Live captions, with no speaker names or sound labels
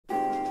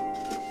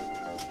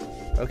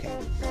Okay.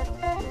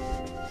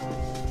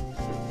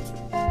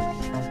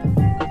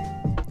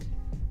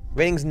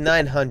 Rating's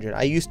 900.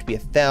 I used to be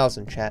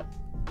 1,000, chat.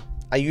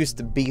 I used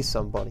to be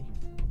somebody.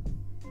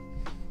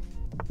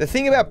 The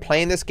thing about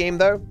playing this game,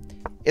 though,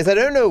 is I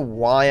don't know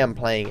why I'm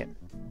playing it.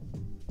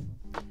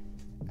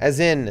 As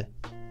in,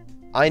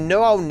 I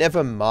know I'll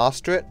never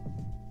master it.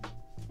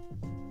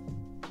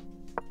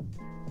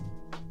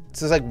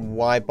 So it's like,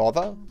 why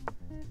bother?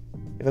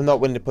 If I'm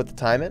not willing to put the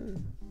time in.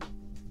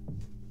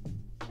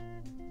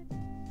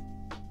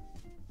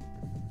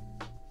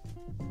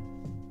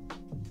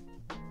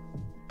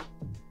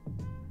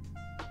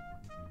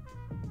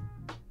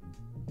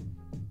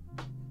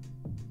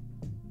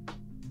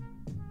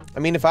 I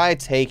mean, if I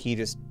take, he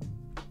just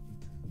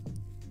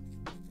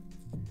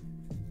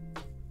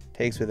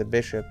takes with a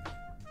bishop.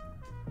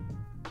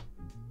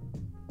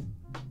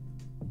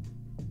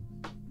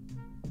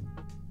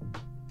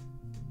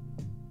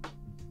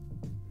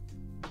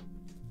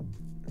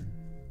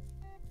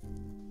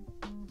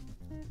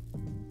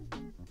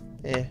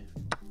 Eh.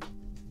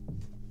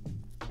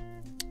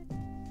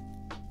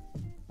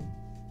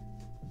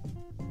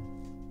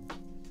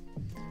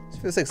 This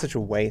feels like such a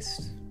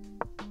waste.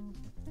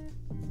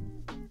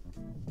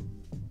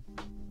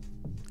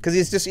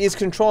 Because he's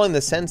controlling the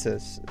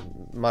sensors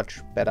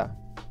much better.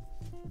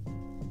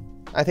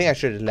 I think I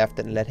should have left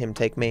it and let him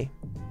take me.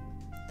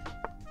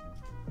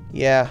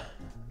 Yeah,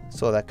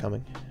 saw that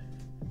coming.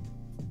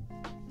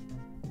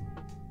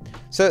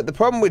 So the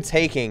problem with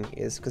taking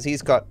is because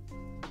he's got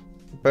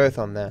both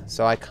on there,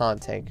 so I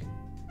can't take.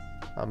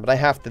 But I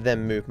have to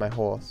then move my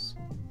horse.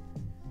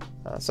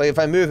 So if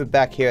I move it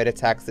back here, it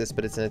attacks this,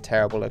 but it's in a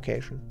terrible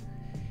location.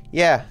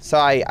 Yeah, so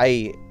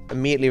I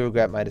immediately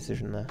regret my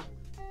decision there.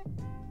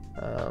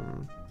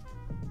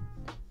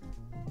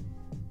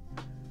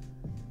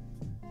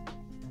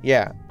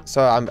 Yeah,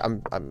 so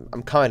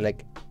I'm kind of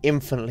like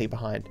infinitely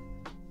behind.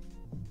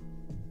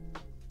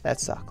 That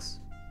sucks.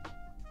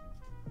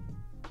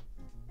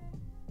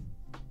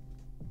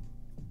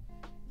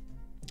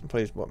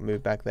 Probably just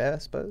move back there, I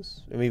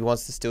suppose. If he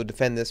wants to still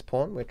defend this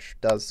pawn, which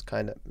does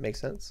kind of make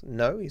sense.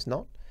 No, he's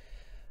not.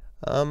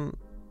 Oh,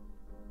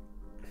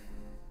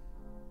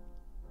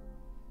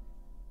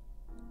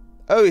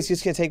 he's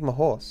just gonna take my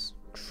horse.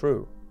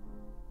 True.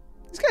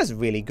 This guy's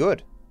really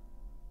good.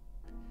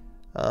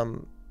 I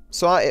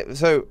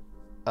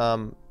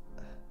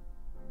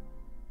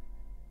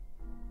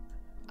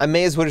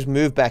may as well just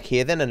move back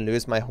here then and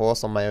lose my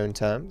horse on my own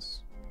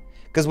terms.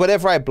 Because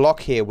whatever I block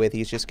here with,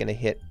 he's just gonna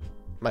hit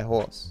my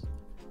horse.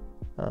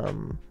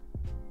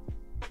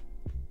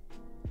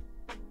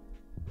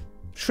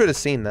 Should have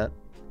seen that.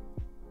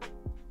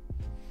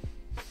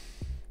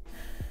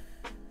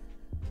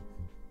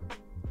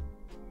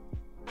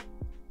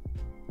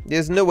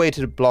 There's no way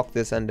to block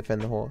this and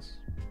defend the horse.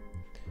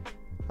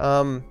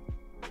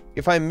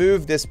 If I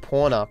move this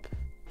pawn up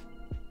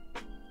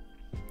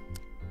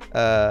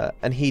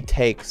and he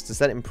takes, does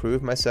that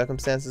improve my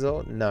circumstances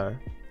or no?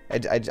 I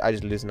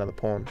just lose another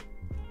pawn.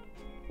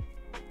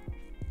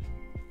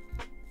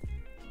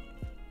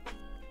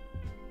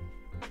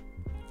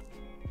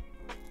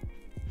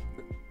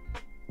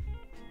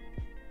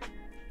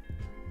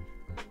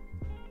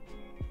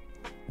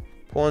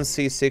 Pawn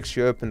c6,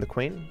 you open the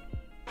queen.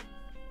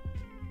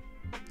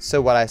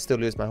 So what, I still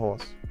lose my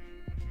horse.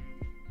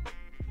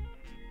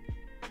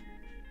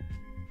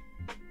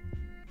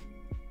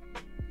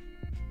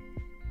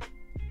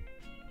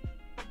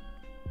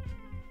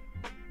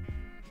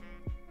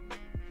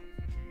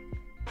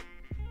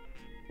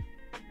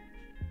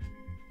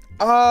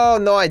 Oh,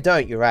 no, I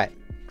don't. You're right.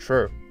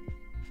 True.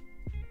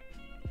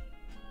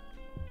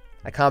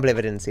 I can't believe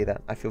I didn't see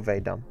that. I feel very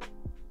dumb.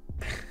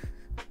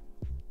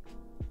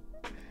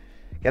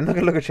 Yeah, I'm not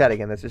going to look at chat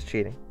again. That's just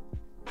cheating.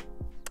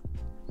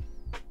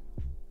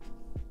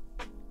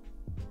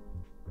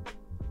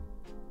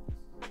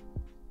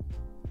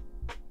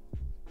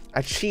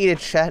 I cheated,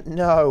 chat.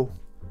 No.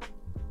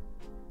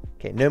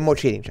 Okay, no more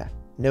cheating, chat.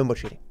 No more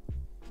cheating.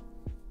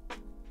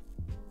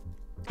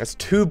 That's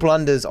 2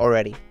 blunders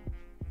already.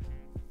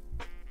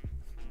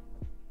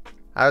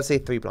 I would say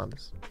 3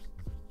 blunders.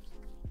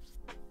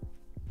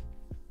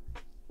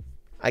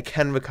 I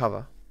can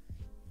recover.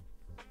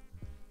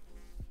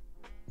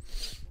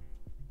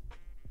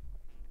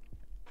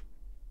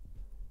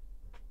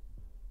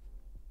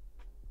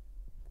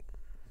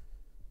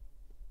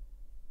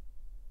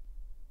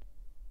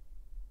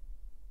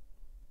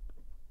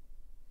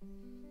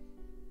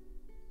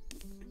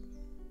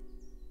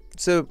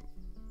 So,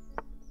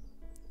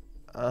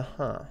 I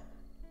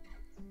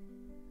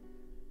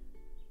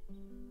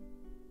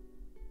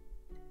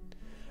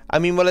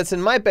mean, well, it's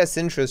in my best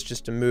interest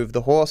just to move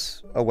the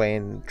horse away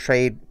and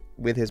trade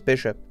with his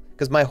bishop.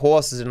 Because my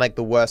horse is in, like,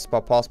 the worst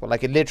spot possible.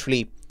 Like, it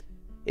literally,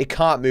 it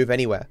can't move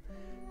anywhere.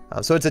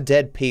 So it's a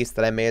dead piece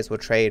that I may as well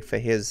trade for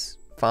his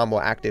far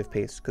more active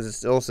piece. Because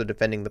it's also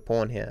defending the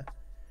pawn here.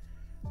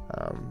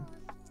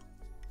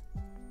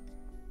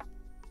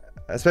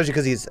 Especially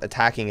because he's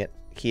attacking it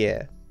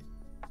here.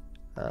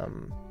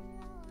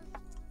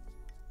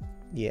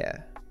 Yeah.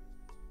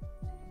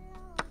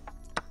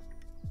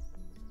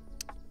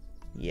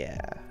 Yeah.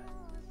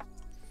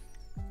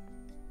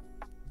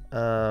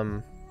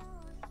 And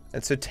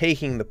so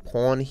taking the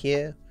pawn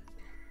here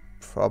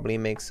probably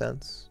makes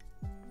sense.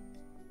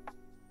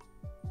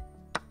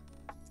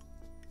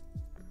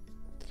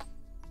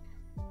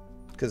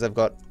 Because I'm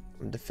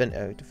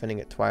defending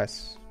it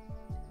twice.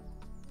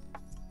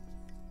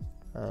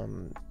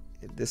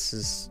 This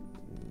is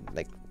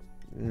like,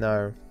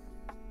 no.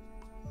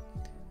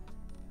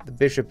 The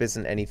bishop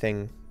isn't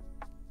anything.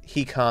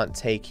 He can't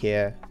take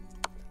here.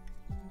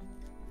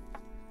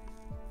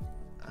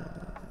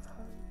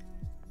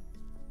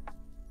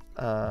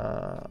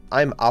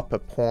 I'm up a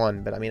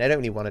pawn, but I mean, I don't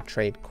really want to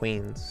trade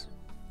queens.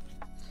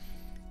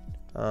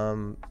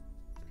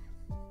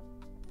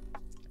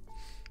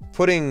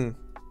 Putting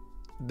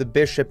the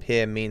bishop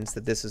here means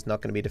that this is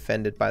not going to be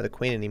defended by the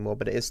queen anymore,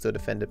 but it is still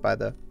defended by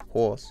the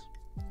horse.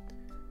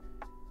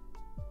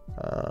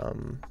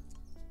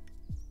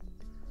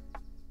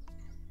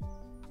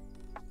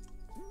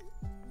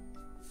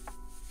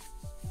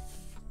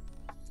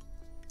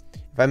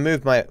 If I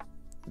move my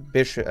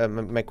bishop,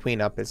 my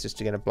queen up, it's just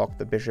going to block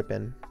the bishop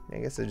in. I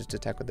guess I just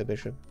attack with the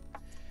bishop.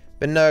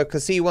 But no,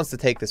 because he wants to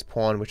take this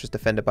pawn, which is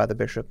defended by the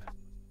bishop.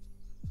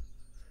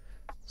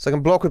 So I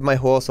can block with my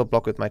horse or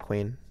block with my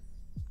queen.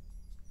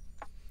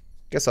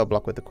 Guess I'll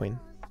block with the queen.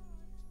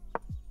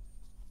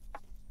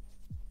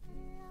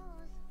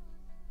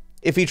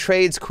 If he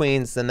trades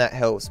queens, then that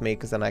helps me,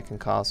 because then I can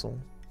castle.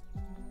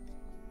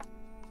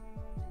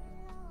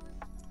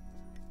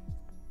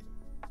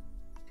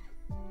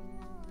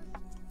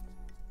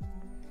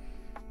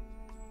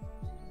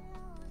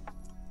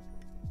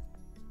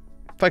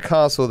 If I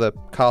castle, the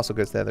castle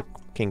goes there, the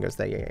king goes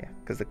there, yeah.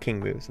 Because the king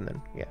moves, and then,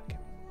 yeah, okay.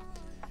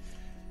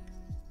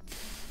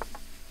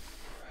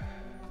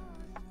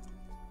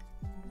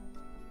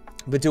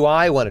 But do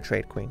I want to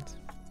trade queens?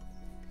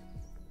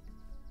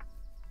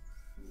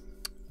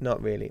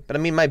 Not really. But I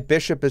mean, my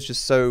bishop is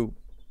just so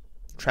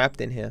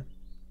trapped in here.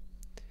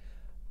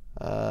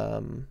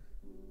 And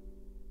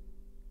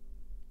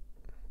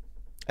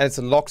it's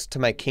locked to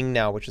my king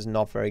now, which is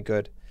not very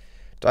good.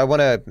 Do I want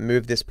to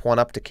move this pawn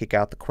up to kick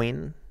out the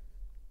queen?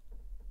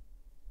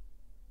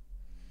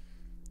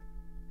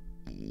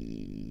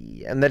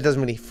 And that doesn't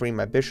really free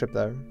my bishop,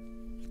 though.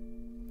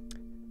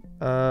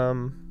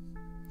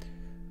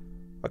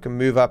 I can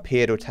move up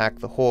here to attack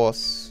the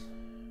horse.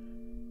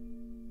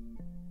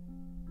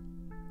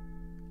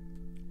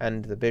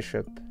 And the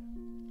bishop.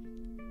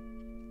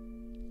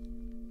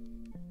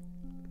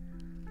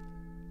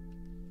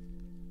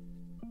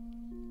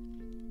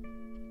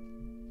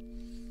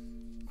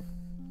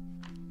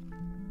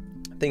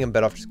 I think I'm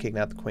better off just kicking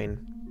out the queen.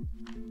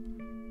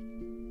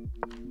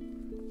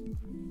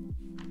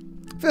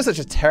 Feels such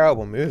a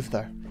terrible move,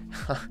 though.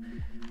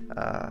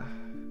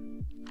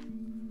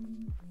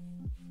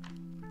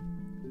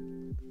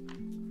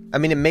 I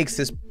mean, it makes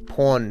this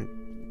pawn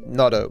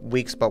not a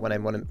weak spot when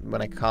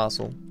I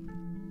castle.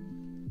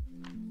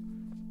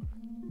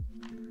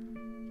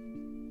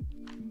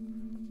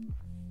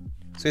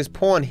 So his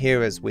pawn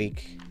here is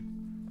weak.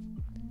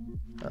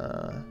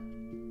 I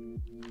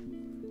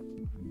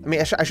mean,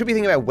 I should be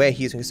thinking about where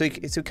he's going. So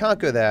he can't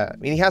go there. I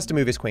mean, he has to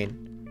move his queen.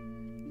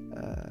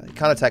 He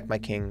can't attack my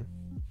king.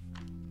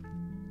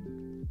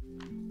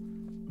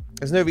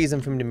 There's no reason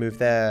for him to move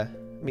there.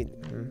 I mean,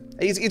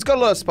 he's got a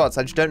lot of spots.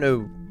 I just don't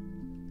know.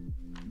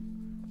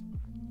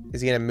 Is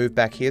he going to move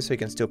back here so he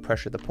can still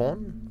pressure the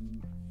pawn?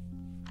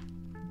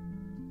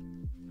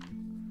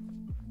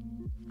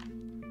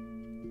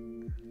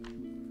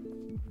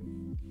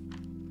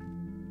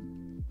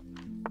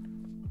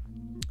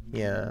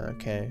 Yeah,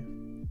 okay.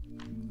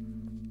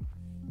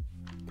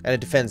 And it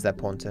defends that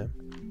pawn too.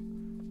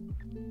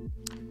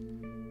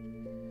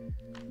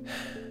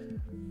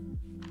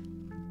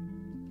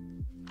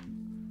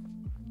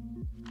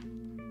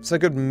 So I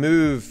could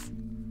move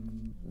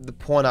the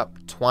pawn up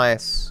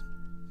twice.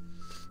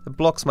 It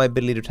blocks my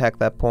ability to attack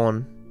that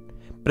pawn.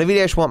 But I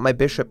really just want my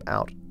bishop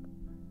out.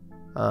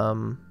 I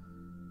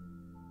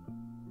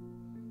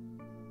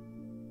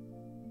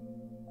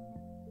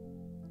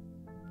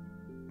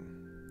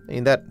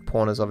mean, that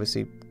pawn is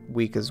obviously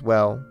weak as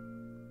well.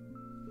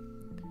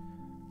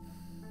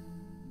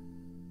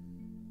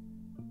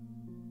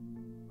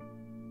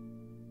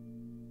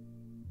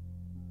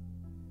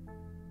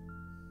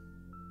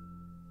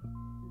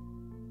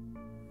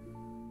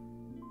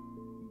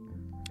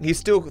 He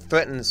still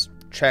threatens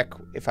check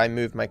if I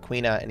move my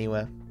queen out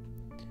anywhere.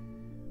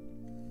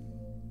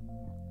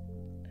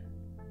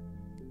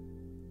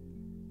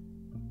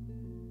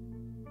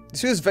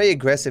 This was very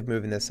aggressive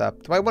moving this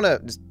up. Do I want to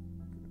just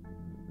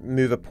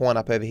move a pawn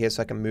up over here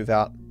so I can move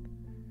out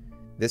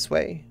this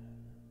way?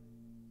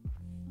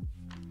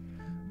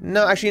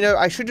 No, actually, no.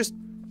 I should just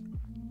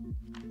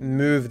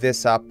move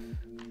this up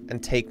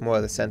and take more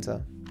of the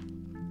center.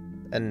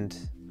 And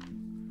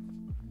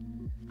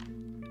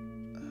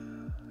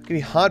it can be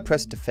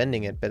hard-pressed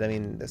defending it, but I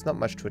mean, there's not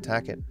much to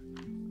attack it.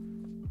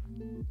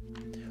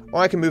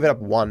 Or I can move it up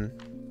one.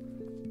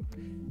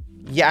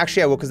 Yeah,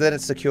 actually I will, because then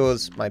it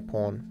secures my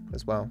pawn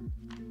as well.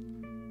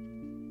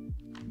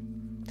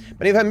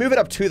 But if I move it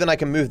up 2, then I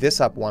can move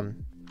this up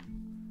 1.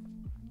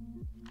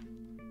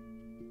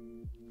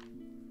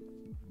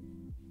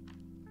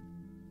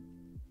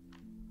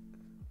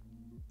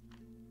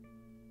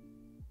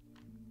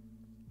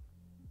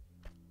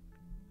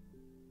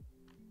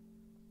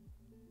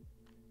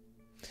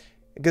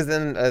 Because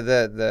then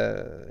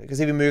because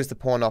if he moves the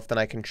pawn off, then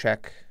I can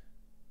check.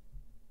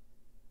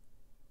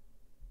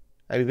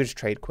 Maybe we could just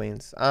trade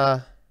queens.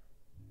 I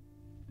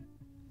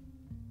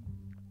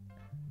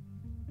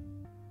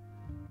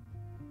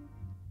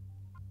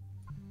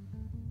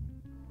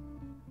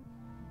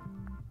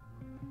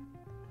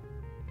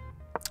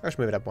should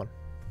move it up 1.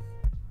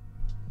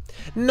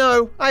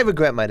 No, I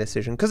regret my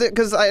decision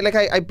because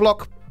I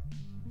block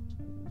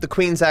the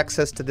queen's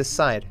access to this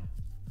side.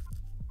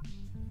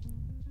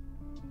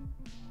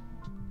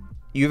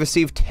 You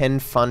received 10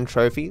 fun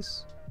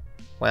trophies?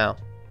 Wow.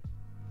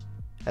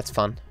 That's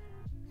fun.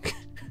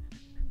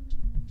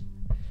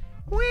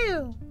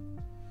 Wow.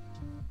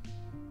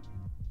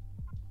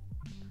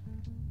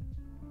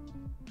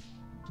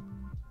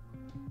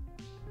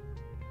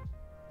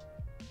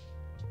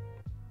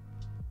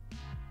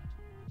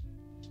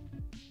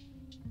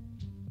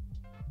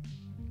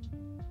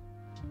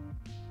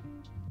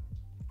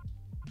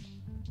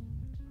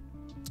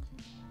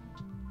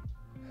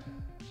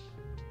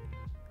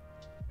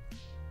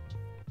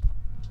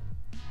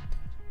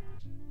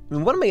 I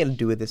mean, what am I going to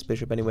do with this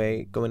bishop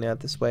anyway? Going out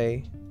this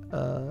way.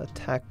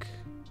 Attack.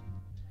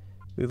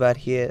 Move out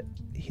here.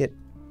 Hit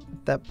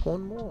that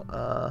pawn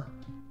more.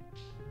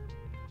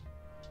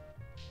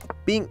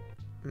 Being...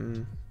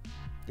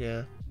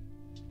 yeah.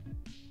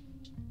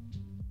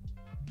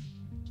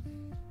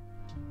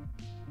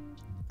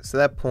 So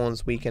that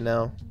pawn's weaker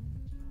now.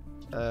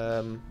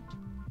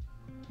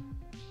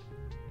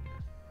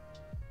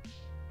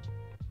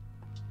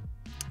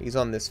 He's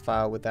on this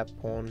file with that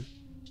pawn.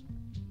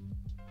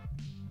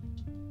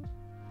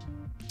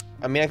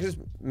 I mean, I could just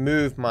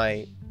move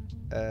my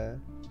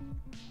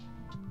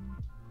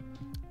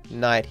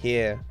knight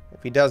here.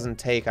 If he doesn't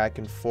take, I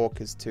can fork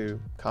his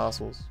 2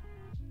 castles.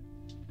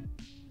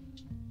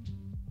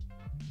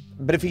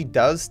 But if he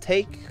does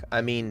take,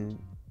 I mean...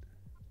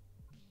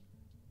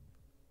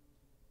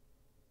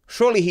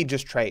 surely he'd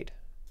just trade.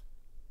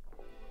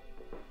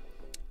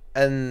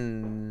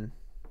 And...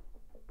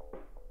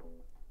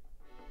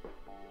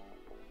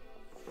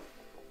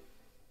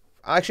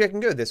 actually, I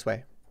can go this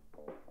way.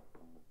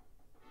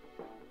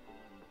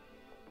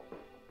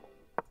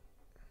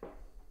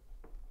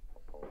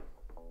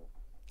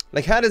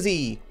 Like, how does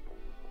he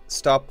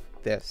stop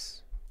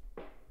this?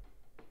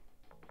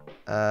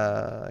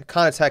 I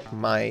can't attack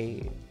my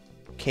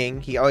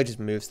king. He always just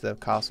moves the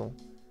castle.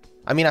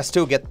 I mean, I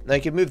still get... no, he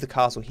could move the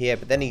castle here,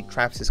 but then he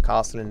traps his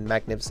castle in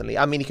magnificently.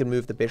 I mean, he can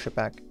move the bishop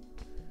back.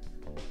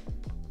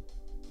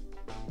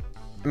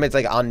 I mean, it's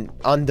like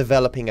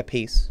undeveloping a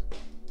piece.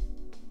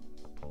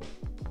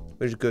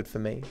 Which is good for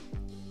me.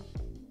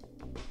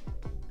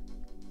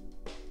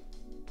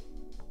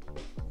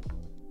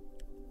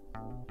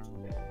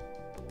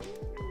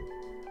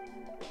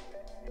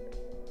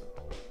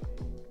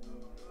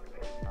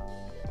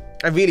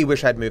 I really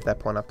wish I'd moved that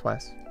pawn up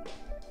twice.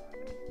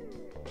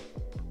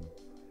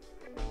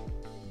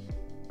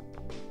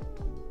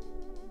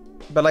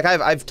 But like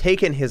I've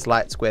taken his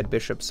light squared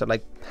bishop, so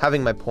like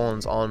having my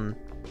pawns on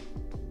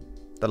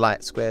the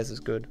light squares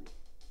is good.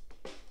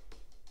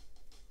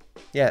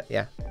 Yeah.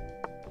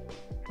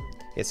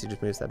 Yes, he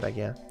just moves that back,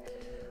 yeah.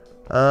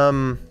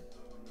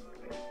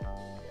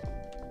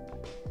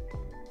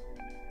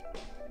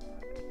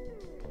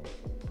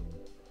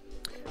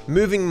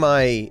 Moving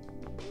my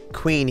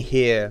queen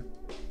here,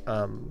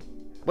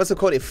 what's it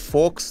called? It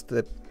forks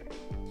the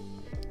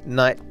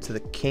knight to the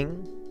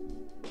king.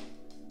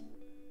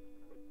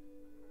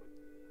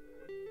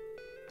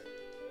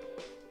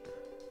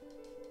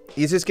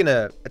 He's just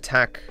gonna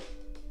attack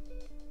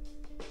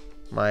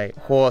my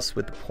horse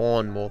with the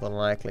pawn more than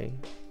likely.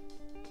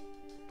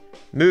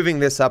 Moving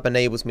this up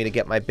enables me to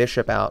get my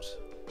bishop out.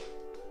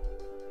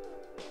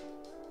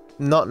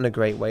 Not in a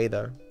great way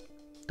though.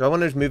 Do I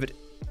want to just move it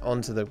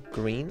onto the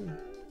green?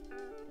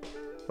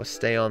 Or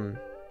stay on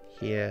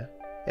here?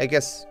 I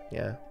guess,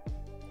 yeah.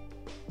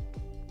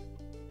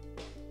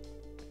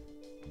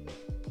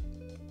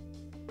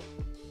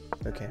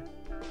 Okay.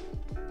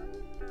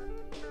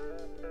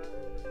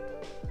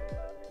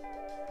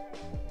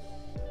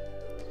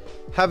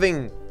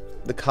 Having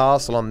the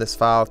castle on this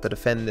file to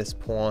defend this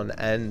pawn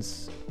and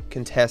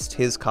contest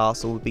his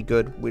castle would be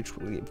good, which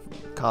would be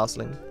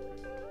castling.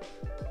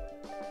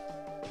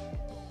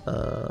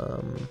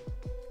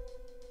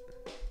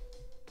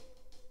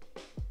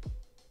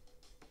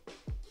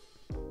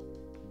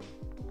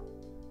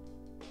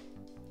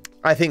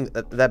 I think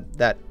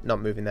that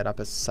not moving that up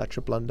is such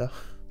a blunder.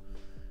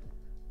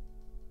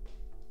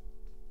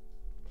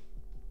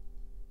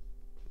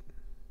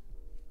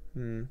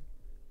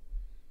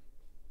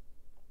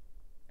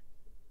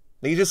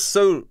 He's just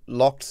so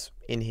locked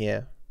in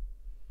here.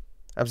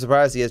 I'm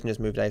surprised he hasn't just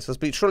moved ace.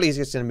 But surely he's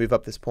just going to move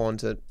up this pawn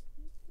to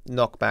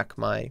knock back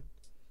my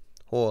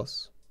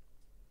horse.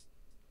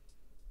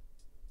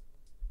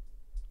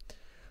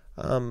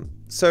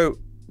 So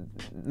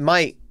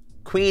my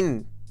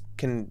queen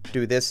can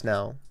do this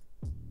now.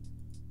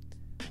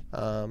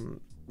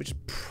 Which is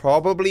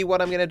probably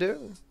what I'm gonna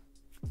do.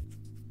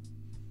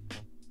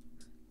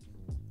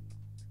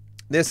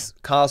 This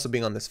castle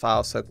being on this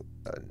file, so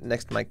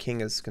next to my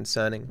king is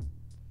concerning.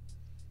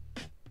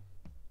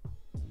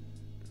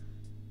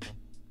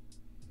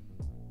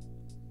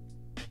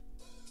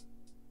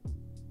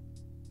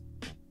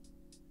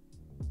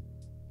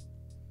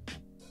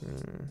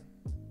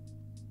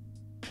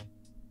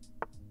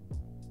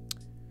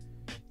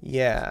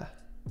 Yeah.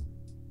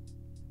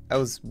 That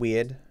was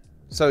weird.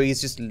 So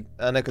he's just...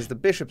 I know, because the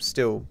bishop's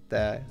still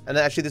there. And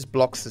actually this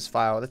blocks this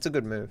file. That's a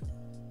good move.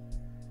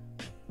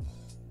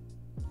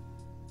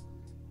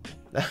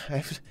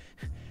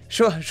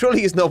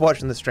 Surely he's not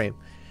watching the stream.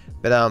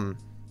 But,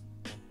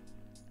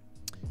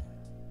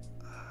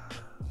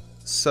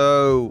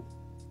 so...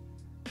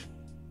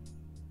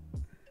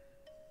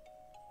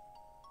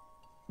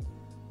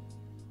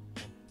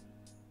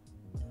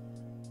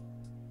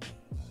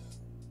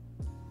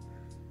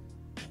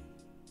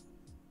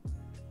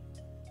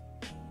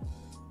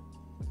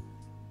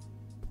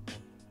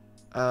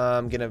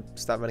 I'm gonna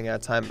start running out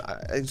of time.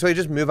 So I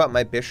just move up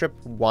my bishop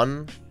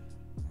one,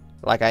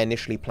 like I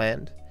initially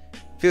planned.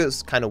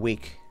 Feels kind of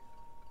weak.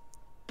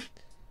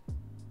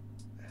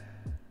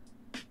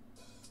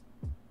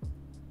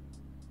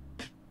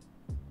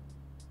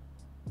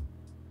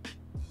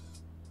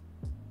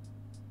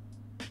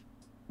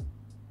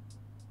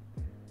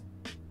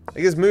 Like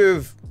his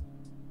move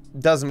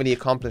doesn't really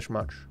accomplish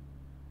much.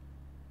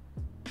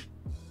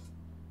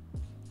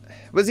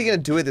 What's he gonna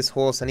do with this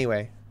horse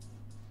anyway?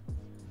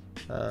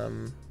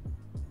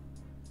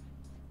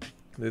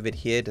 Move it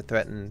here to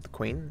threaten the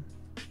queen.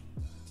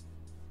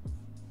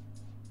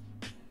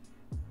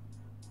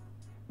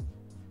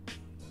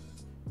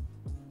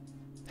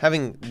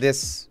 Having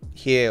this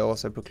here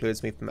also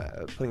precludes me from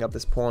putting up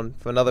this pawn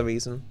for another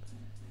reason.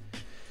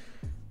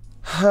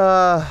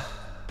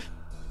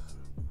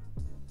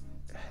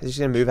 Is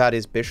he gonna move out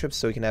his bishops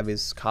so he can have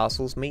his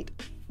castles meet?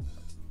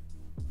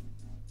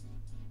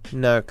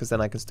 No, because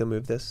then I can still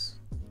move this.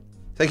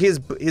 Like his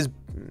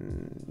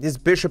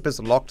bishop is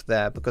locked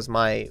there because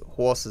my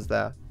horse is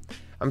there.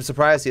 I'm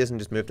surprised he hasn't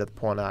just moved at the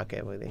pawn.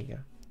 Okay, well, there you go.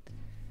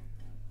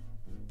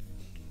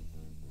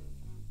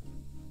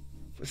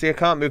 See, I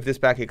can't move this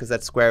back here because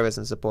that square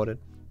isn't supported.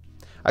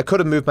 I could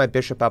have moved my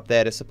bishop up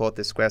there to support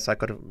this square, so I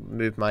could have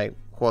moved my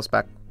horse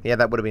back. Yeah,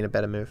 that would have been a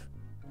better move.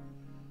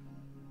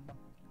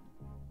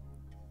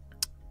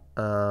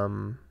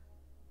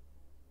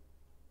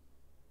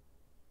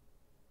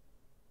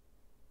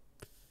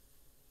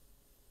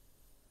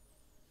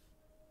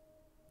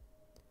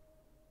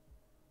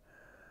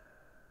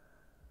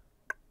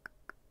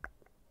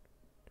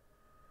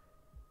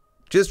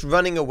 Just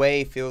running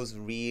away feels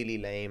really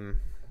lame,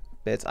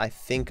 but I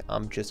think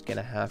I'm just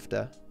gonna have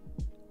to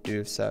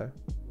do so.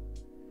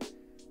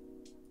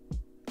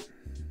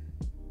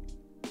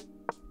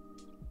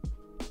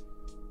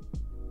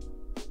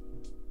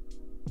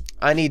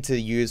 I need to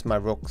use my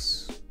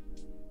rooks.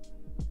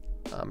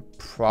 I'm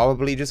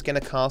probably just gonna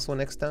castle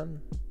next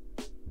turn.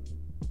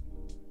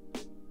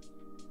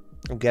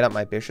 I'll get up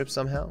my bishop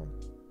somehow.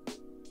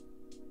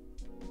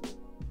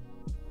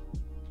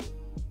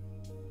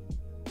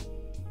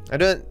 I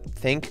don't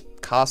think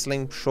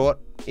castling short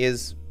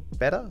is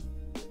better.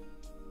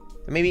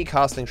 Maybe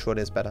castling short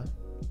is better.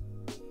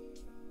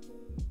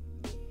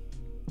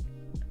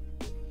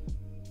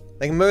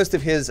 Like most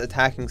of his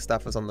attacking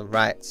stuff is on the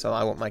right, so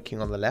I want my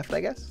king on the left, I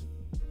guess.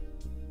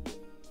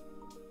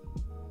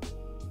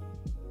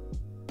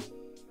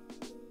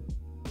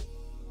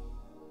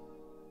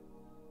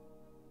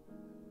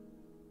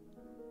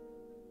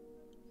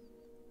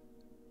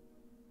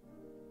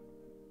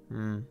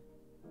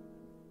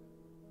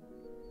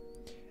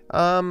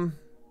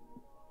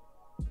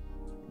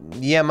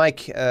 Yeah, my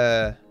king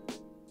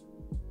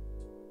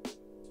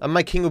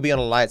will be on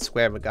a light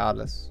square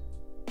regardless.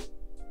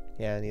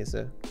 Yeah, and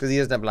because he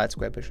doesn't have a light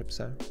square bishop,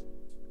 so I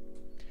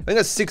think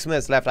there's 6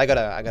 minutes left. I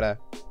gotta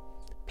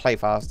play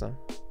faster.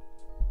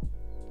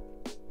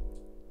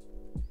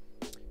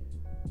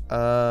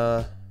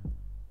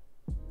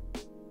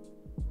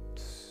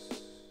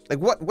 Like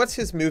what's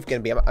his move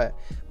gonna be? Am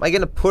I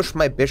gonna push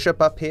my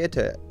bishop up here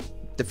to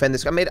defend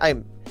this? How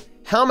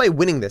am I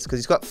winning this? Because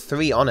he's got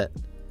 3 on it.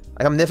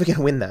 Like, I'm never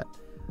gonna win that.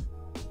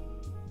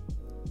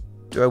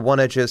 Do I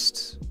want to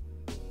just...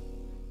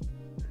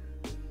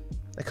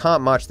 I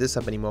can't march this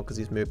up anymore because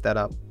he's moved that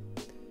up.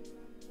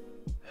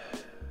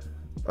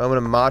 I'm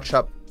gonna march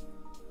up.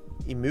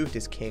 He moved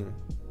his king.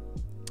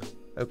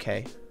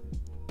 Okay.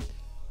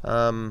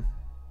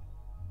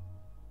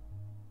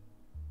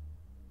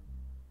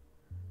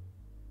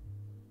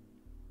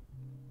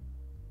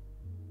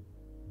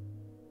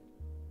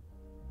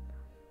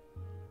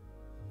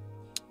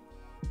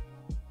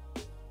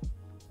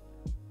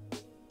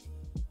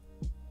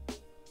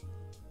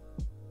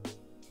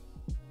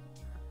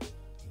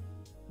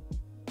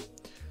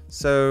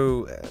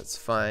 So it's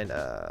fine.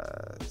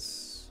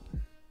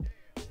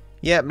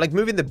 Yeah, like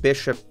moving the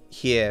bishop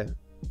here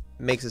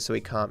makes it so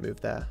he can't move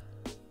there.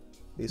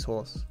 These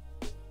horse.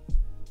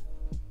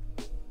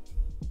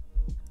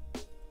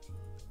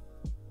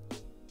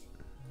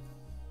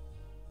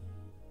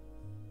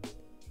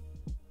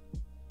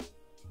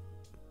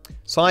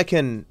 So I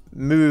can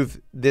move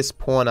this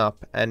pawn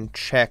up and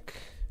check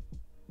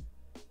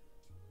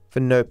for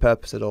no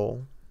purpose at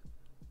all.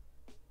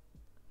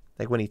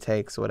 Like when he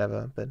takes or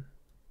whatever, but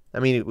I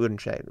mean it wouldn't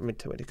check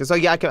because so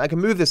yeah, I can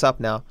move this up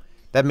now.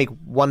 That'd make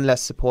one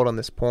less support on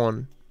this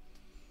pawn,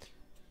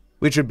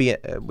 which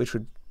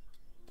would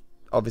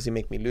obviously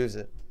make me lose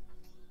it.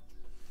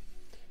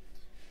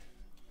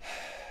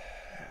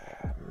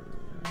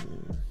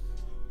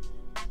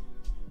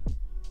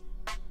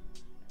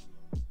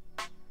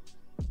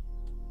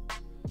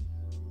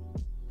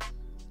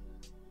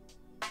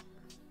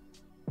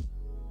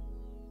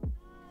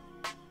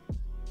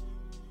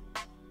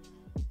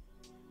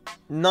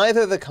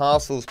 Neither of the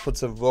castles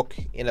puts a rook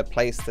in a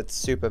place that's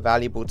super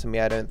valuable to me,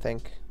 I don't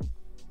think.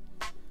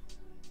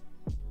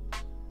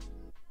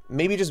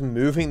 Maybe just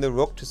moving the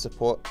rook to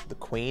support the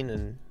queen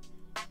and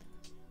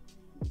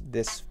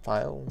this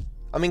file.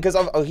 I mean,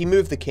 because he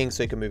moved the king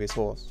so he can move his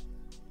horse.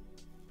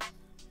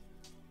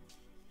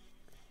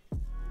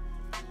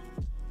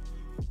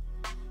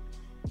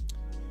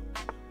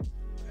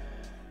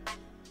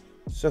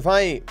 So if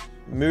I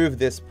move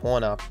this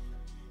pawn up,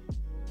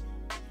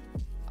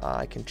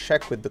 I can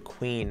check with the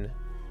queen.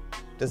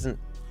 Doesn't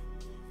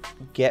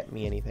get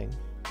me anything.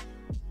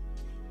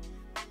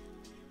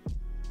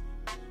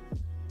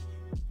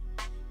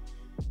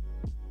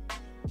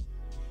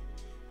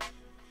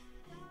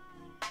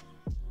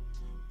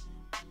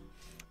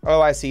 Oh,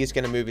 I see. He's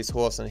going to move his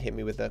horse and hit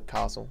me with the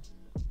castle.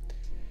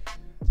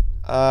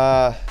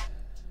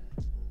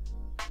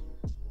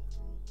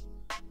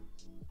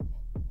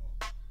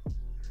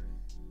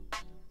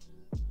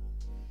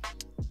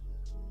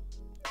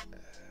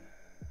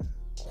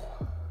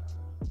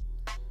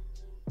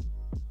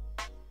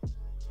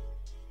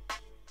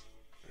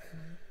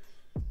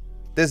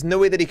 There's no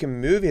way that he can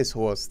move his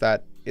horse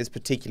that is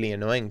particularly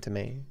annoying to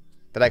me.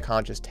 That I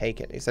can't just take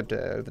it, except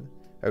over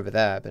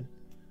there, but...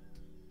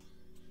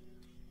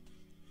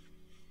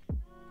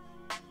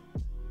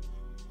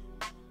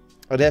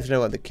 I definitely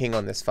want the king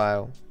on this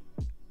file.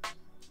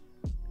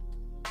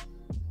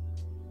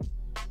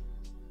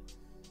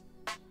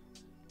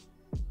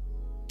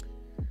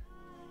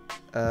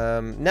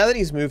 Now that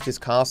he's moved his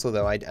castle,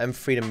 though, I'm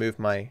free to move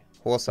my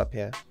horse up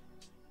here.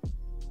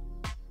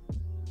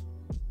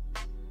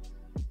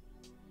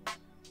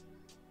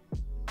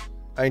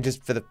 I mean,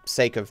 just for the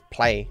sake of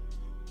play.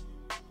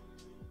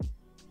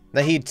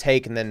 Now he'd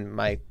take, and then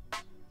my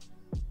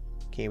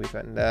king would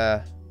threaten.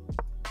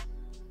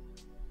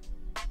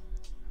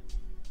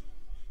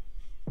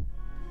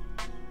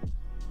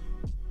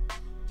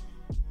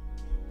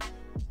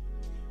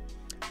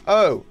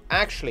 Oh,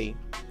 actually,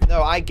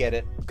 no, I get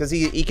it, because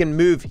he can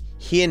move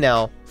here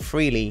now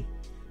freely.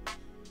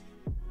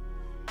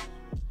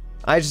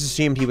 I just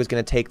assumed he was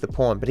going to take the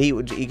pawn, but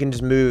he can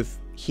just move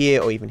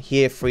here or even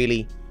here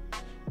freely.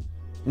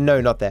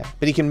 No, not there.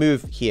 But he can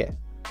move here.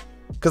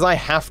 Because I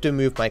have to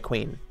move my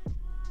queen.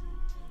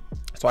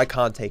 So I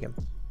can't take him.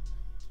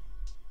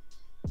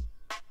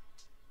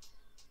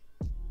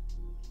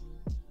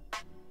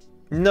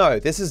 No,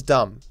 this is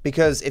dumb.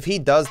 Because if he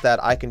does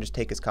that, I can just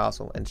take his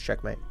castle and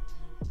checkmate.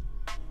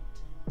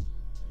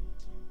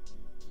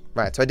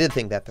 Right, so I did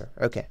think that through.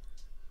 Okay.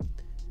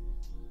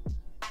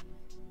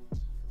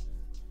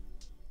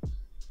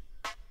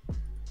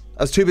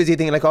 I was too busy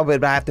thinking like, oh,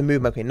 but I have to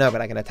move my queen. No,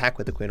 but I can attack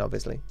with the queen,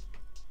 obviously.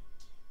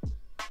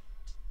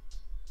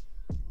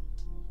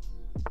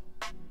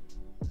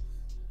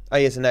 Oh,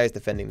 yes, and now he's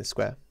defending the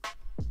square.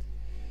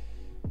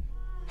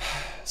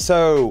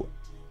 So,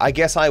 I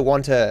guess I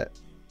want to,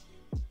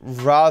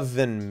 rather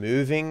than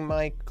moving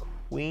my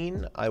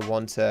queen, I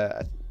want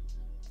to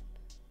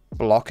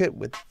block it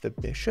with the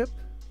bishop.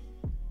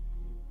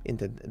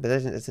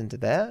 It's into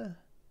there.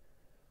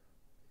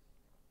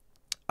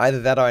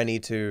 Either that or I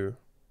need to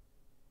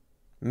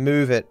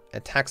move it,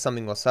 attack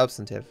something more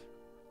substantive.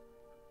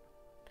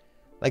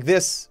 Like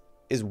this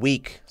is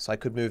weak, so I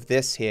could move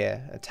this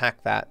here,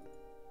 attack that.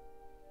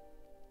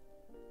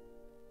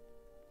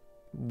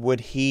 Would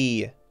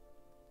he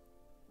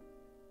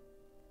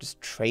just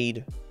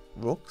trade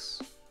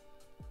rooks?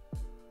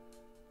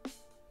 I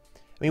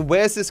mean,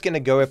 where's this going to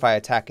go if I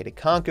attack it? It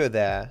can't go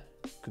there.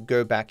 Could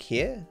go back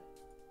here.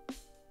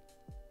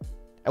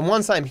 And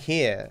once I'm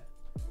here,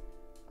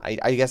 I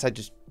guess I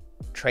just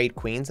trade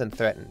queens and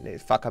threaten,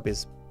 fuck up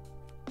his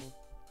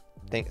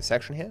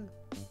section here.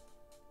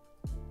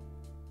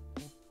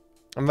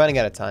 I'm running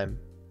out of time.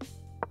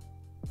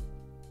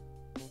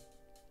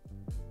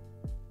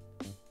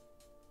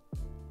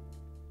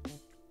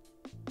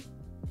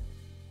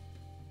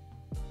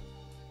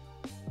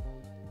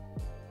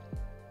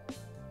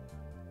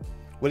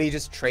 Will he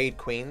just trade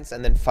queens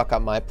and then fuck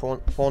up my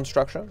pawn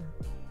structure?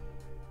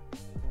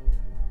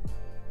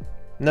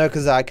 No,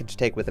 because I could just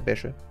take with the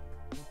bishop.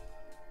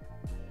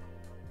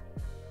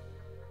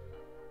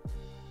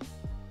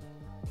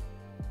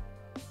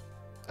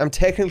 I'm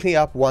technically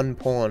up 1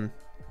 pawn.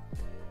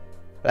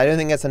 But I don't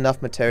think that's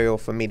enough material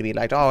for me to be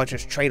like, oh, I'll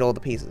just trade all the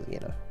pieces, you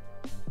know.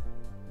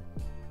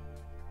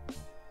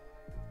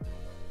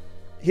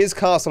 His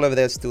castle over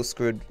there is still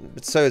screwed,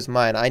 but so is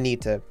mine. I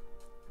need to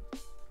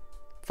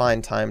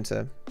find time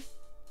to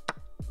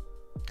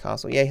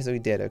castle. Yeah, so he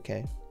did,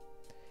 okay.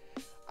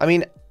 I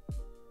mean,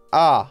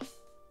 I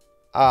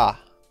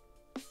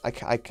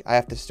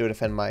have to still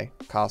defend my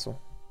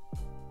castle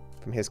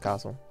from his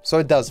castle. So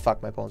it does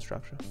fuck my pawn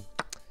structure.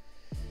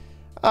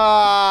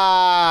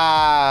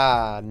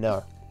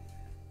 No.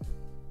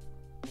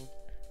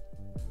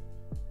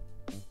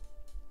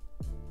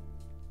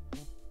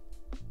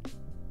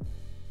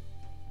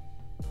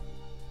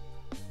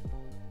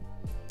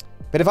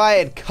 But if I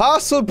had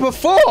castled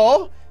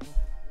before,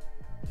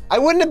 I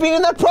wouldn't have been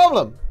in that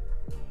problem.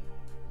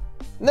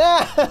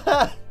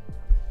 Nah.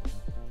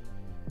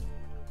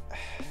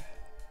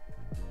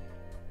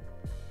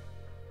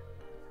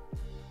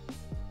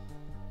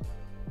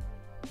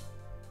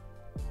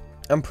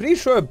 I'm pretty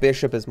sure a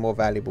bishop is more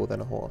valuable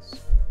than a horse.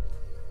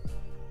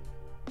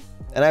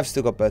 And I've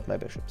still got both my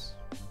bishops.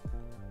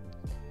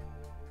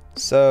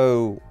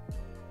 So...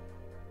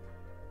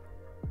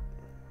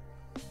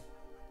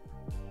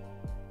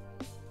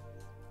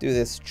 do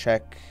this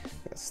check.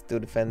 Still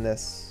defend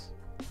this.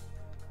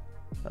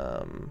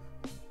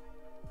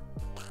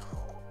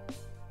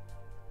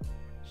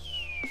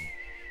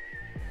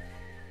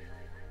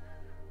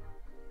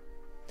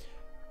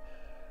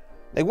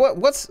 Like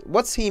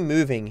what's he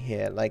moving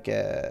here? Like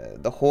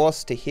the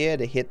horse to here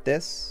to hit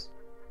this?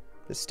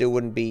 This still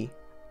wouldn't be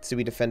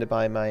defended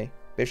by my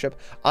bishop.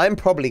 I'm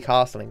probably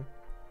castling.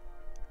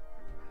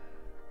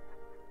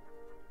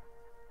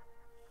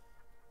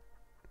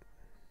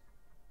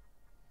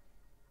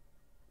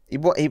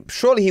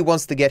 Surely he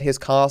wants to get his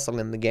castle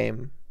in the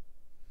game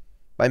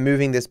by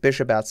moving this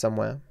bishop out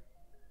somewhere.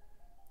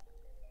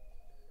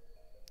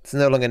 It's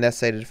no longer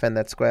necessary to defend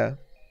that square.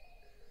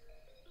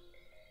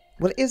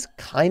 Well, it is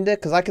kinda,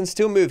 because I can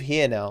still move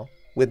here now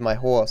with my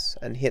horse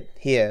and hit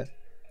here.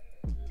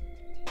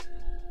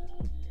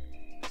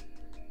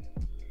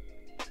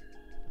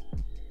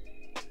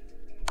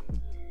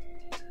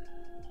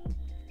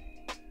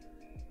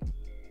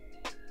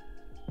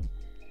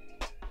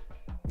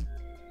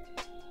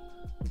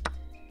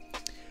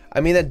 I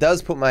mean, that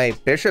does put my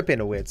bishop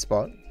in a weird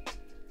spot.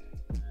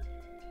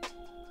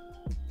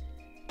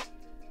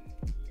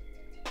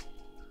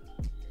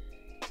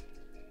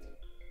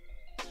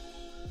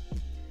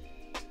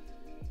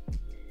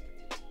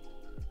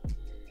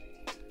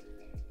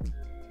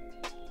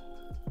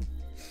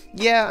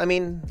 Yeah, I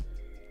mean,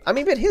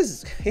 but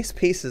his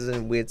piece is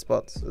in weird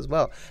spots as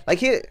well. Like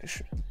here,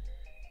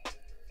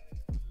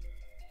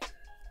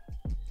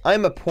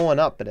 I'm a pawn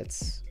up, but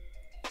it's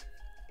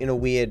in a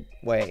weird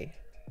way.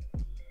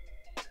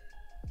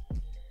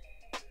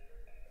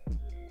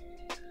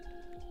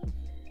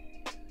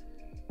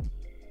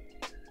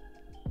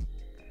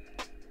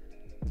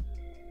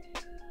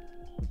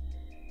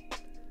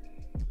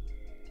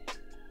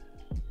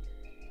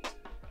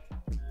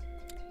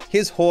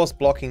 His horse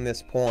blocking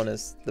this pawn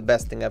is the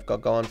best thing I've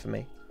got going for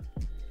me.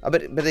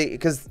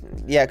 Because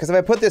if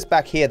I put this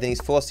back here, then he's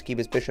forced to keep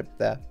his bishop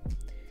there.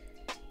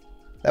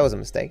 That was a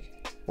mistake,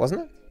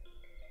 wasn't it?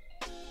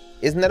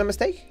 Isn't that a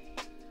mistake?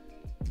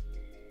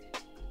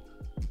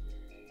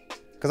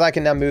 Because I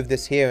can now move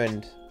this here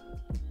and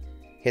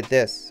hit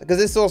this. Because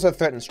this also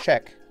threatens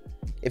check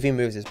if he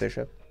moves his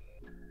bishop.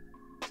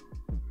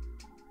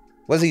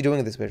 What is he doing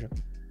with this bishop?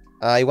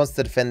 He wants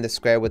to defend this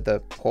square with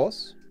the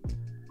horse.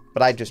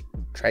 But I just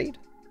trade?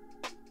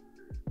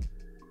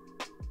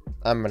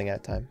 I'm running out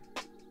of time.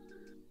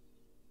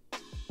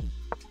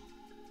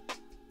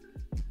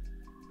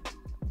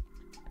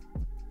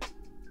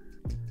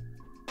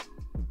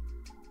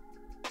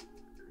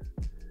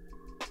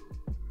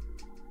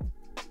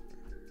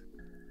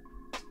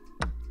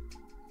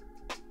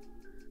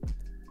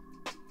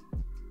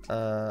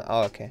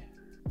 Oh, okay.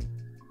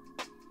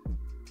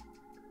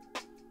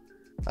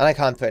 And I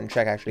can't threaten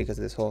check actually because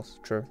of this horse.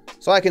 True.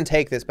 So I can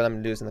take this, but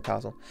I'm losing the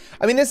castle.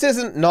 I mean, this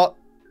isn't not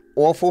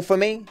awful for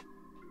me.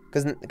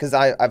 Because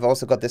I've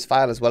also got this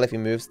file as well if he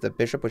moves the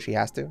bishop, which he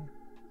has to.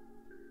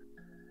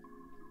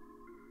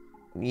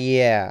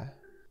 Yeah.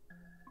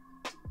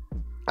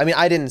 I mean,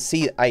 I didn't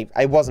see...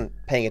 I wasn't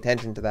paying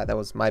attention to that. That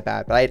was my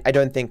bad. But I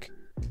don't think...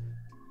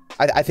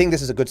 I think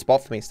this is a good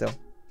spot for me still.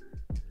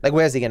 Like,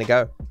 where's he going to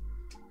go?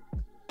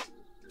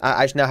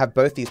 I should now have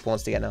both these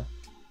pawns together now.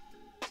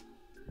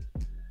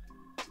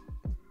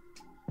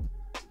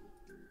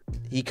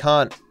 He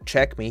can't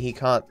check me. He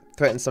can't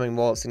threaten something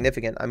more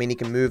significant. I mean, he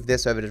can move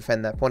this over to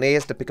defend that pawn. He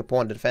has to pick a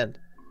pawn to defend.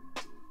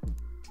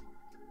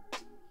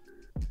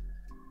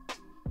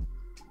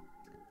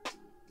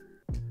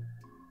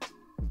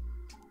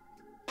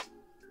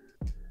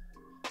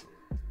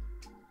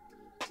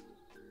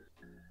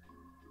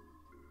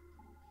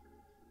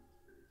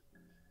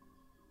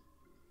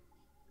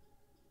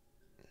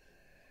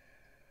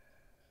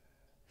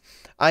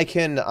 I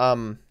can,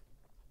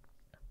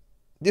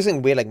 this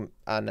thing weird, like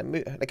I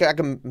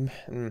can,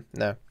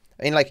 no.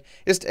 I mean, like,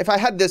 just if I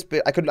had this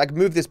bit, I could like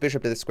move this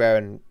bishop to the square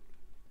and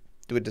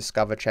do a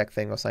discover check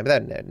thing or something,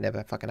 but that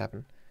never fucking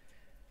happened.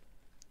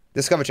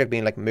 Discover check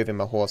being like moving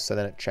my horse so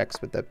then it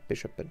checks with the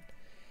bishop, but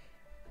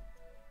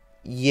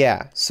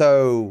yeah,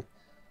 so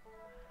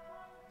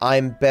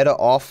I'm better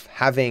off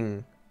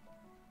having...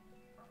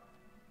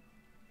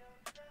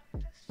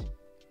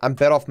 I'm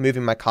better off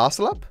moving my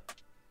castle up.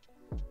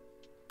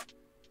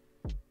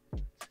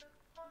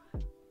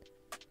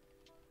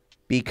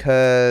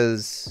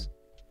 Because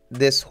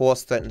this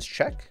horse threatens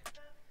check.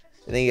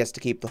 And then he has to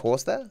keep the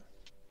horse there.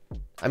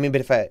 I mean,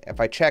 but if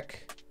I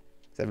check,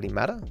 does that really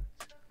matter?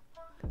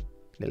 A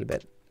little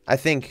bit. I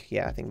think,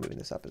 yeah, I think moving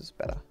this up is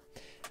better.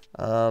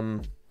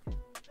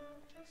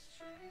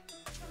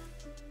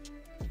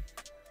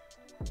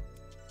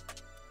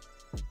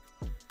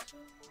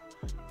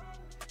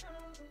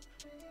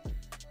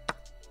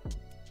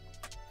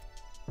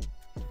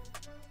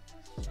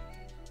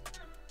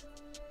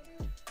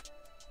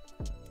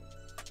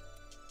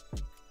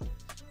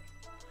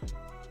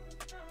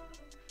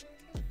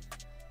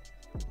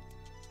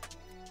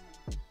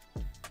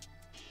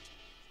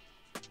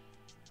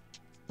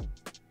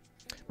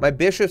 My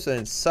bishops are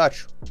in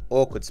such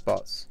awkward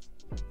spots.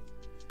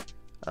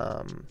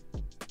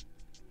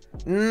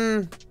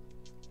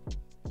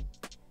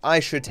 I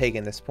should take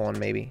in this pawn,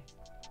 maybe.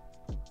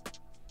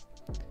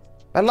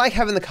 I like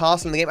having the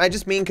castle in the game. I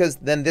just mean because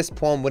then this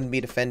pawn wouldn't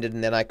be defended,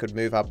 and then I could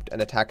move up and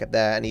attack it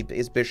there, and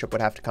his bishop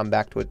would have to come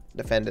back to it,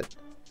 defend it.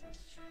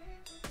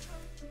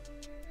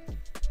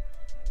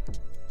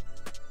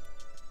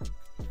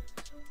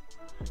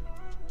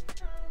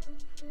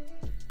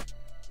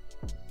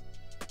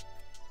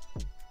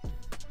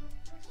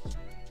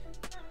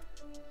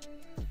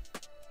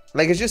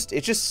 Like, it's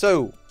just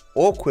so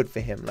awkward for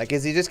him. Like,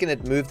 is he just going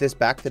to move this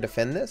back to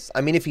defend this? I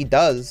mean, if he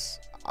does,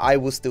 I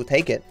will still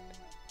take it.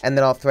 And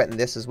then I'll threaten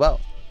this as well.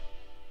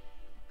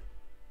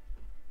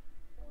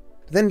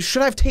 Then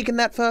should I have taken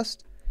that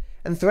first?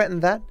 And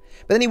threatened that?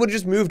 But then he would have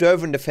just moved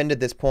over and defended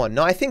this pawn.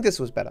 No, I think this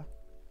was better.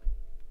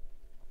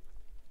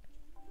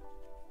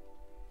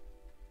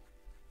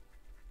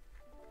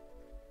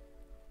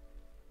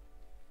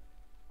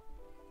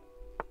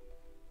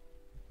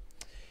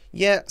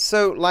 Yeah,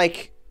 so,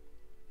 like...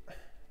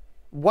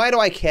 Why do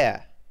I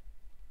care?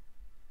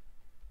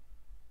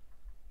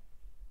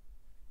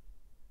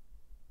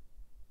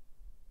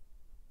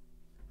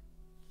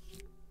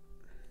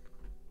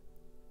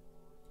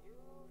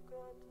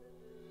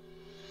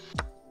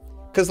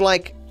 Because,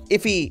 like,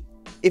 if he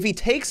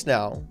takes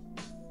now,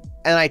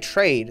 and I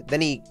trade,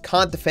 then he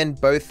can't defend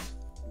both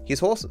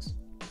his horses.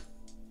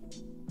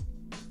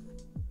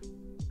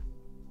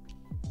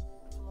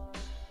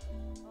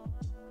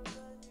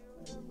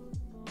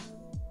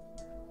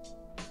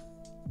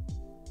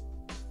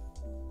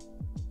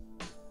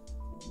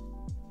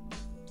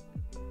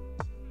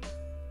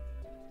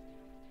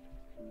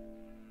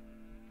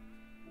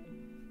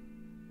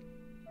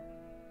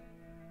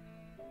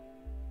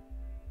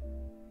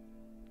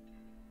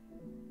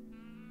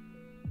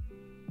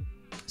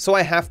 So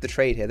I have to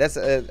trade here. That's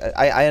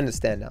I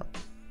understand now.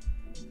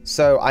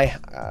 So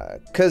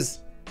because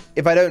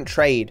if I don't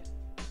trade,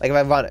 like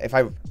I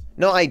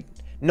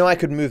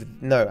could move.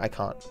 No, I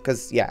can't.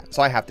 Because yeah,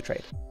 so I have to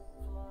trade.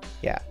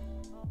 Yeah.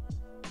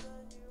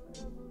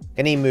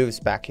 And he moves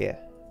back here.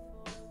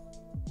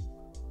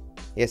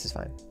 Yes, it's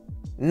fine.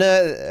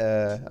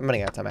 No, I'm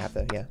running out of time. I have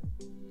to. Yeah.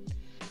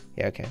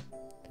 Yeah. Okay.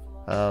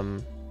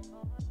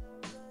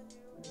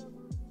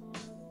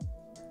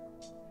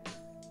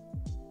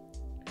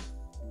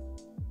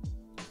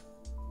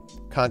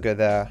 Can't go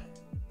there.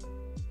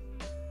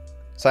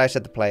 So I just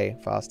have to play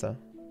faster.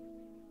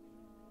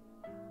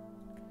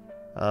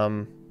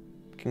 Can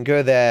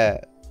go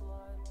there.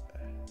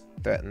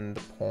 Threaten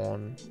the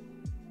pawn.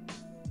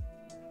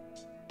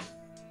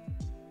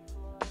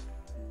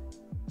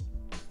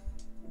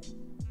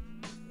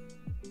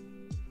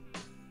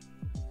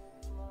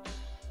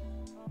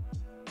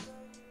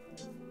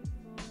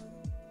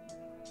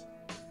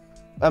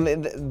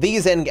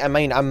 These I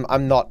mean,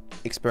 I'm not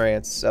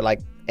experienced, so like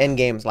end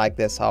games like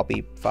this, I'll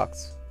be fucked.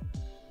 So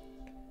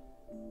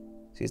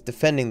he's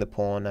defending the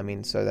pawn. I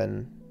mean, so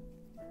then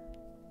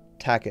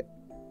attack it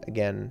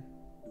again.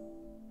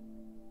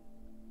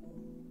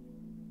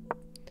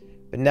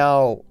 But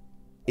now,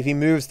 if he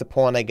moves the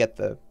pawn, I get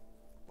the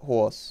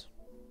horse.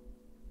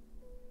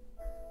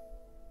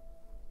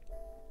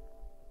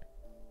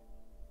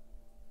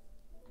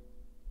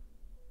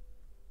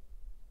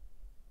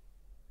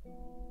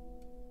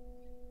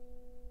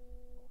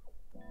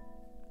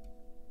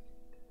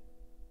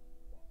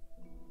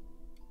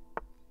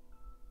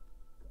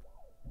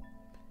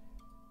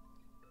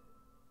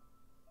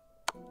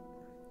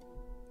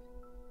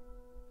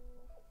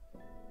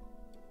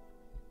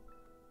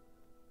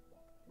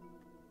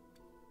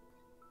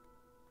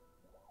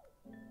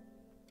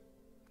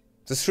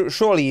 So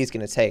surely he's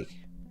going to take.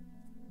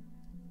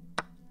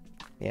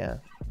 Yeah.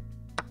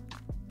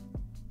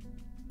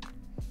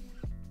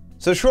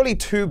 So surely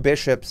 2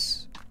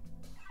 bishops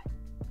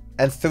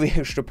and 3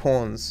 extra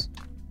pawns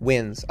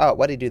wins. Oh,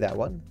 why did he do that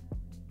one?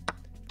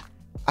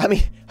 I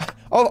mean,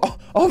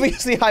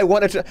 obviously I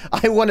want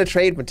to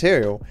trade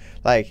material,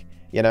 like,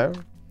 you know.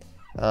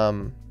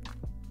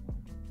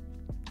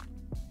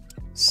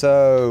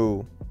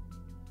 So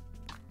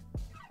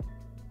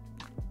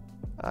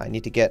I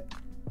need to get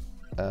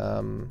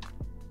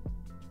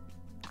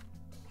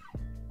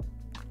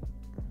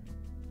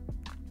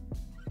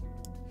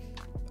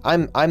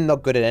I'm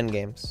not good at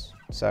endgames,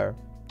 so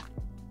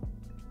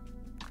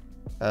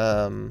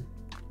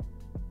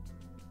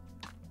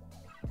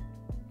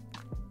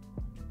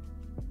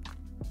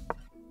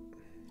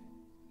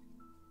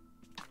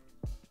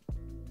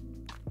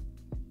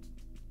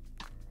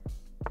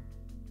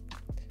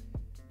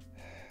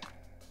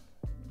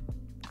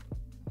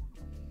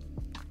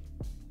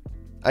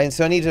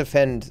so I need to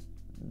defend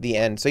the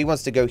end. So he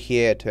wants to go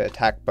here to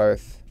attack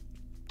both.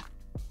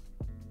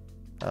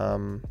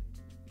 Gonna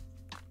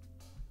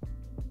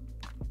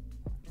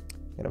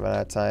run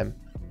out of time.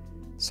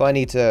 So I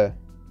need to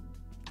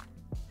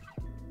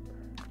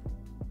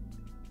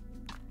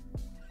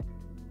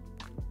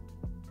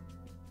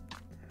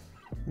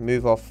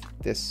move off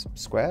this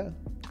square.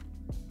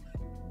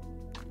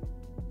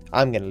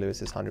 I'm gonna lose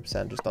this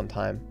 100% just on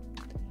time.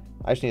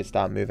 I just need to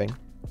start moving.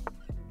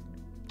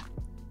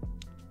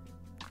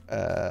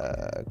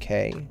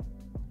 Okay.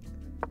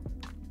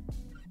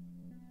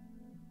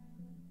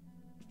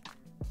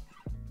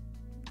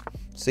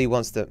 So he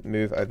wants to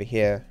move over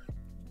here.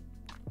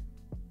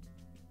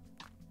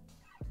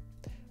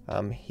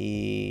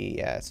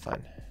 Yeah, it's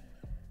fine.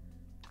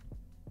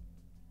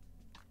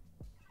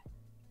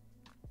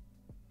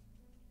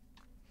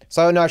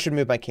 So no, I should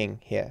move my king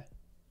here.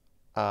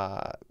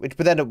 But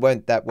then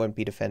that won't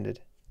be defended.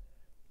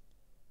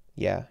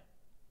 Yeah.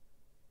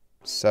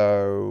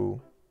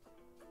 So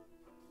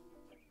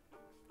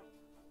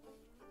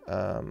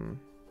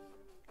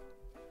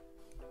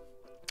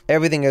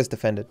everything is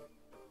defended.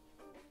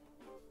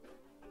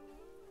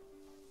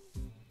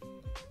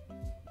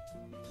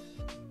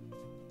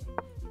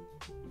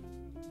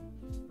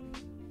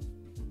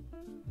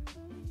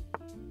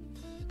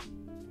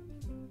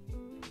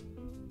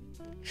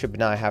 Should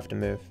now I have to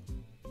move.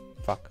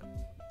 Fuck.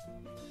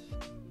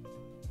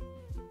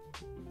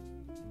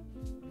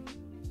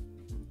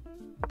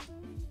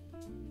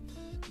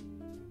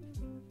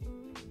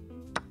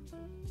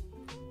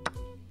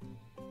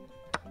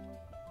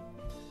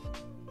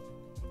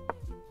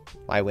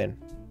 I win.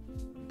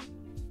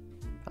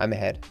 I'm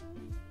ahead.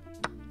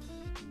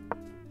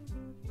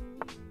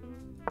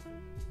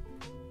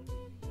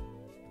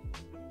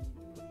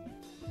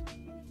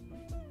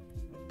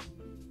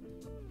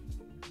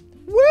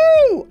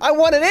 Woo! I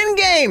won an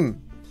endgame!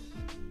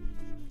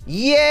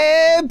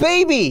 Yeah,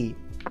 baby!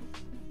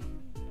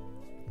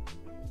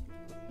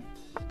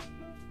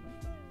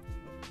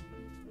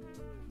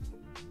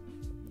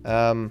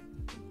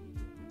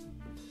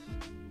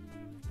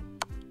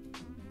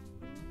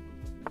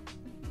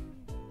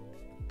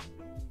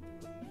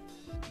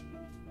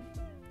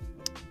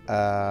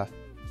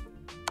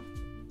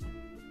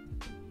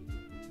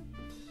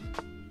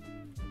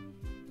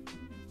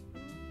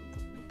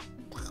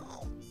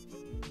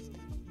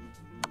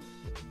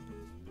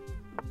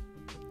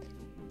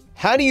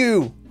 How do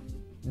you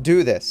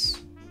do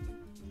this?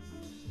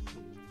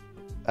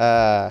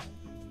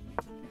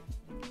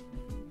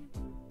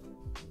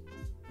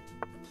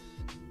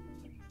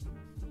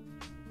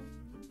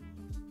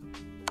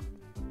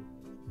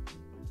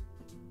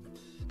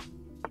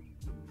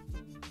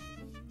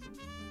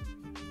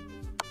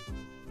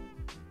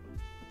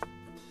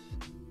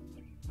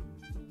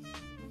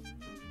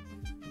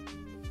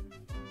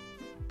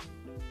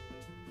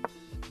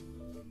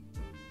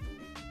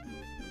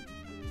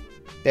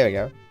 There we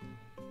go.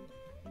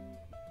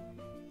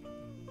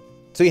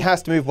 So he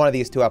has to move one of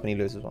these two up and he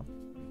loses one.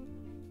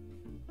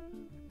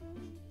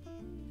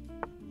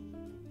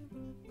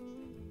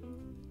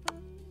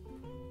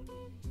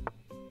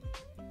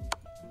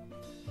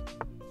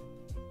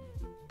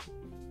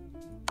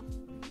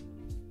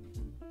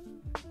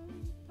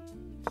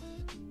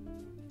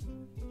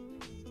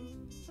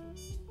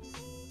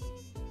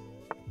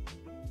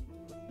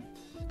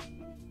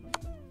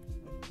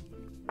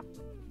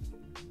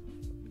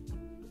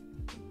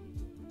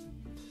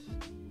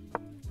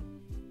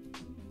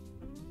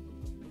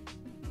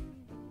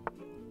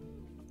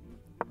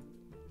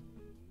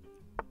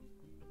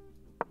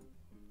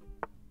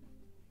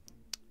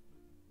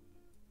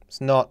 It's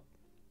not...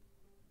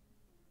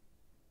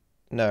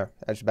 No,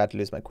 I was about to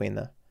lose my queen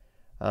there.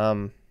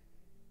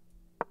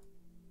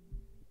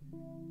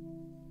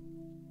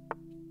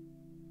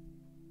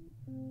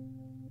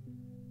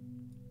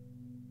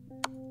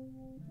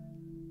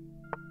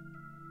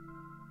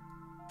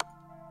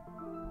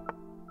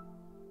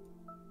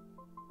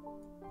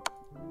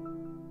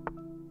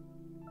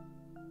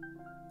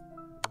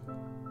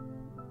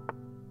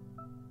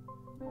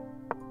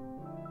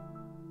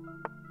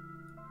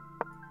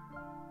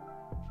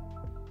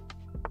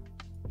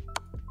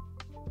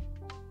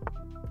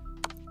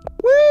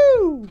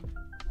 Woo!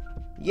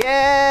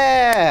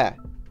 Yeah!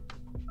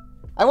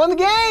 I won the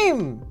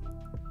game!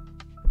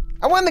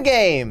 I won the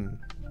game!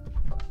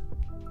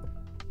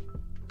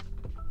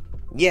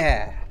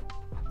 Yeah.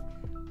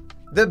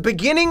 The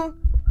beginning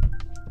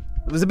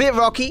was a bit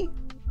rocky,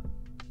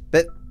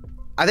 but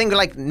I think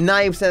like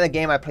 90% of the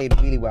game I played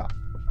really well.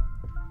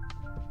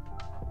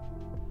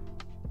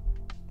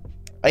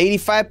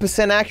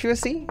 85%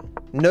 accuracy,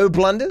 no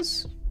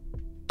blunders.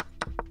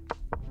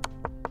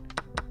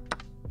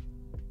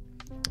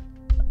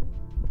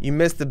 You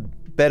missed the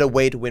better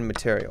way to win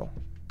material.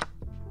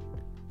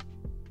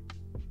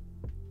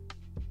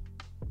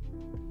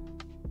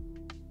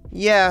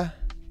 Yeah,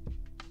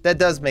 that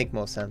does make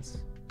more sense.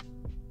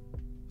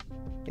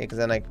 Yeah, because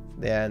then like,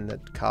 yeah, and the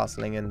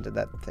castling and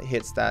that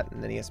hits that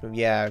and then he has to move.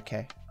 Yeah,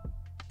 okay.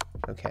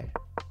 Okay.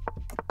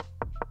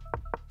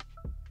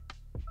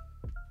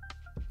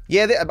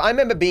 Yeah, I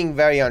remember being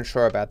very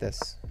unsure about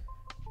this.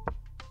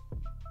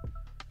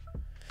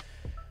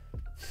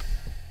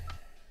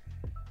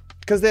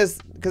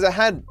 Because I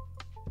had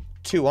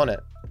 2 on it.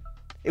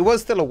 It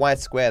was still a white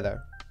square though.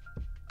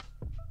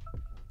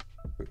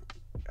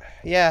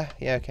 Yeah,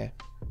 okay.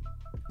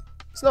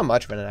 It's not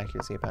much of an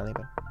inaccuracy apparently,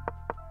 but...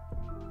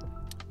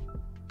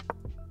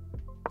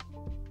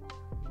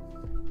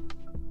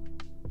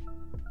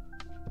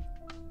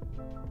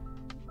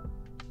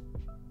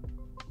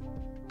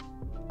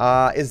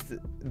 is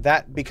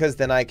that because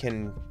then I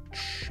can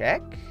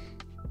check?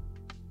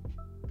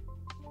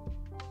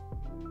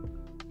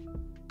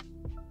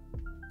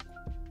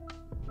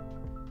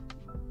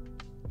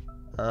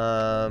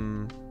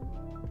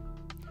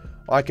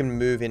 I can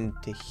move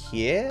into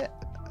here?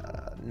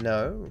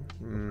 No.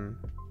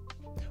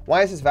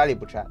 Why is this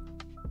valuable, chat?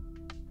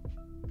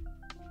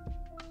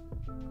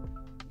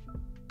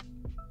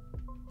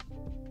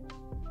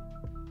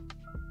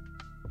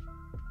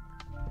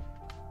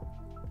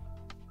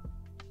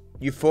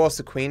 You force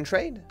a queen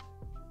trade?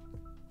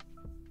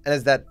 And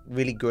is that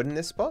really good in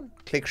this spot?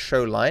 Click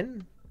show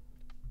line?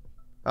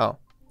 Oh.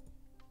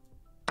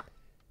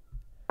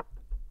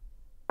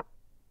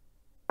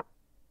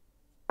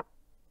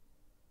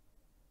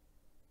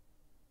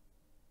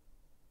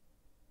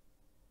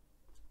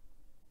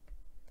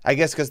 I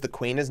guess because the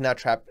queen is now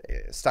trapped,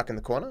 stuck in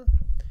the corner.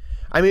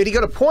 I mean, he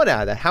got a pawn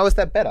out of that. How is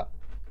that better?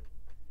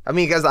 I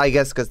mean, I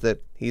guess because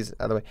he's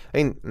other way. I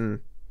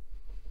mean,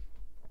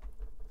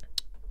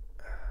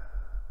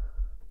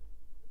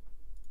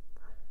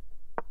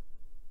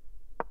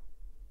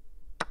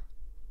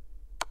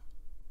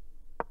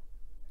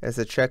 There's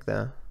a check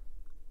there.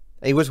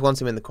 He just wants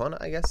him in the corner,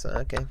 I guess.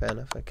 Okay, fair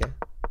enough. Okay.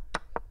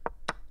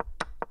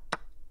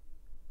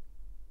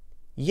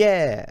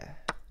 Yeah.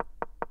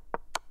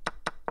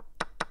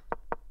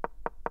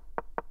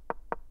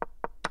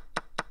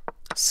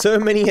 So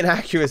many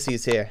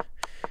inaccuracies here.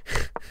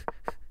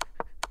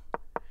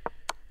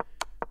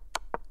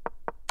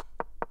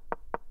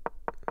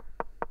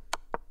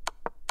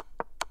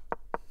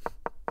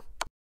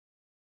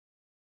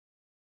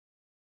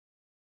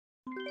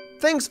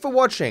 Thanks for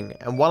watching,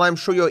 and while I'm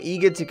sure you're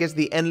eager to get to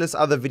the endless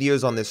other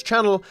videos on this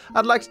channel,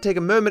 I'd like to take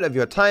a moment of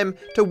your time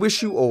to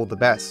wish you all the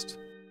best.